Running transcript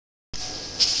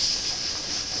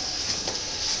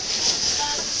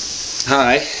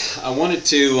Hi, I wanted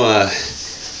to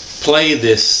play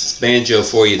this banjo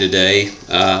for you today.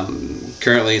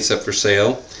 Currently it's up for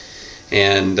sale,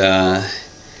 and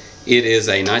it is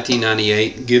a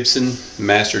 1998 Gibson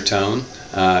Master Tone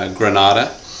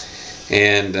Granada,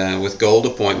 and with gold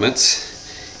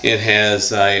appointments. It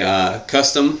has a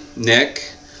custom neck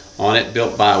on it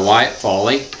built by Wyatt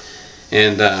Foley,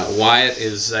 and Wyatt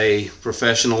is a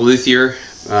professional luthier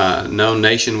known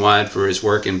nationwide for his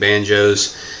work in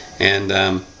banjos, and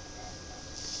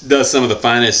does some of the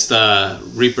finest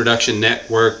reproduction neck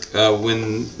work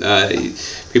when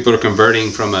people are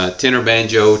converting from a tenor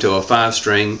banjo to a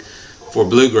 5-string for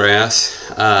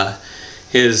bluegrass.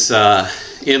 His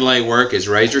inlay work is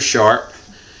razor sharp,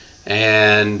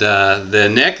 and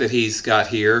the neck that he's got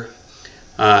here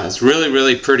is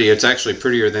really pretty. It's actually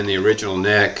prettier than the original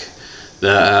neck.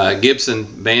 The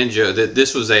Gibson banjo,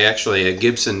 this was actually a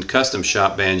Gibson custom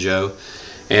shop banjo,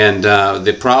 and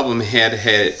the problem had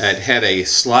a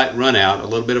slight run out, a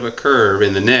little bit of a curve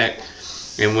in the neck,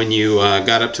 and when you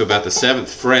got up to about the 7th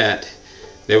fret,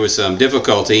 there was some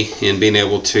difficulty in being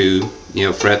able to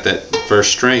fret that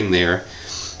first string there.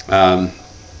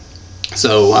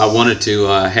 So I wanted to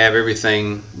have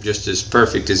everything just as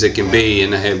perfect as it can be,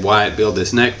 and I had Wyatt build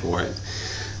this neck for it.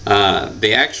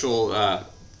 The actual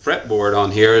fretboard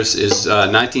on here is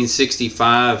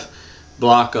 1965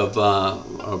 block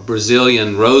of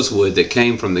Brazilian rosewood that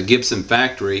came from the Gibson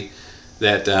factory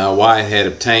that Wyatt had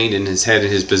obtained and has had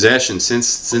in his possession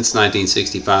since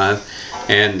 1965,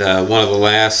 and one of the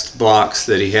last blocks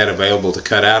that he had available to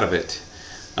cut out of it.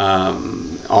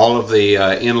 All of the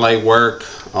inlay work,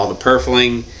 all the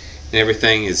purfling and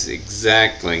everything is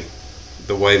exactly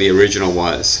the way the original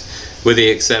was, with the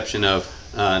exception of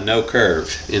no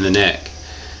curve in the neck.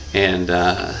 And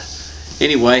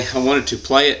anyway, I wanted to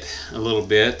play it a little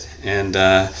bit and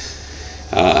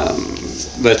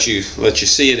let you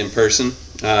see it in person.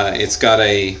 It's got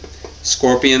a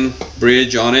scorpion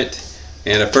bridge on it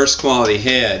and a first quality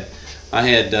head. I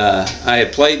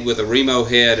had played with a Remo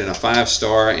head and a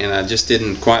 5-star, and I just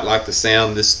didn't quite like the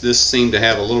sound. This seemed to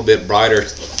have a little bit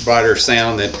brighter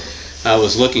sound that I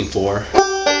was looking for.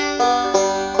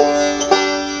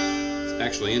 It's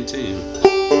actually in tune.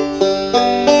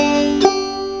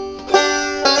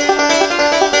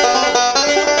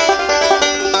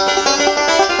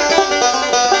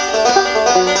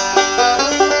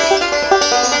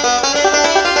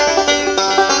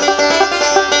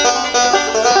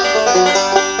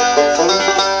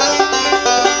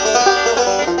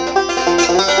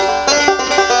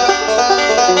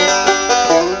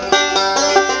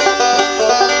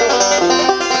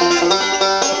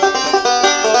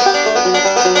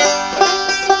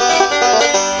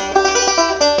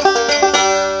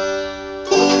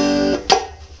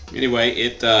 Anyway,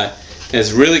 it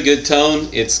has really good tone.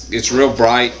 It's real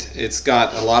bright. It's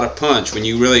got a lot of punch. When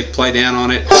you really play down on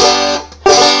it,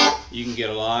 you can get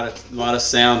a lot of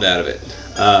sound out of it.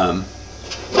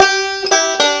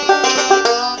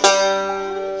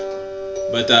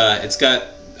 But it's got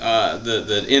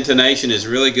the intonation is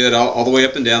really good all the way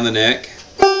up and down the neck.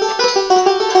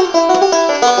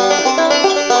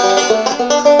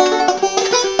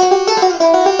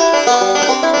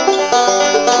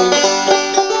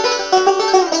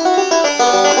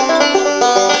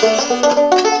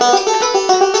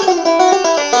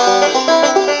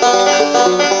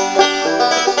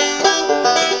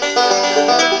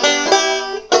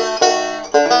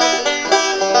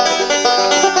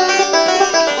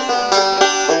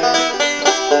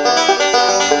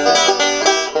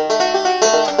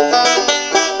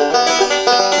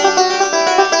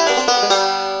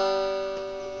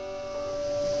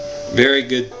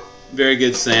 Very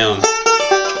good sound.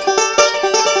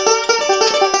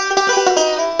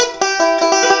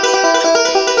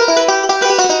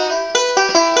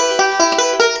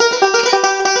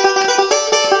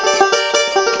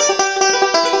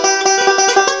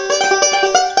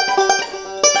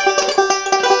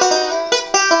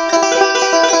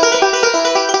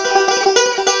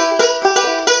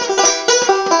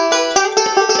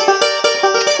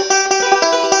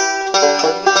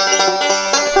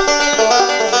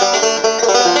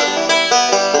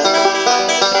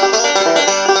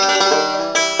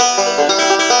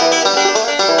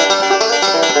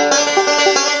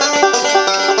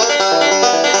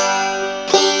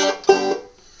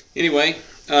 Anyway,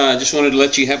 I just wanted to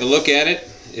let you have a look at it.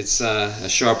 It's a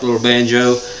sharp little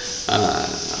banjo.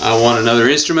 I want another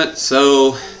instrument,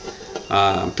 so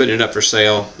I'm putting it up for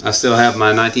sale. I still have my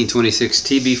 1926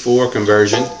 TB4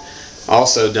 conversion,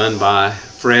 also done by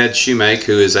Fred Shoemake,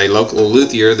 who is a local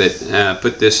luthier that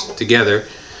put this together.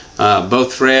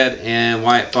 Both Fred and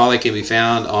Wyatt Foley can be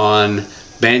found on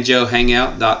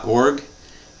banjohangout.org,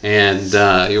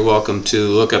 and you're welcome to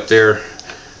look up their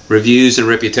reviews and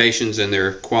reputations and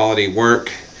their quality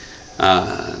work.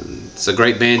 It's a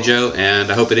great banjo,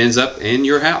 and I hope it ends up in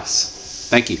your house.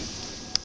 Thank you.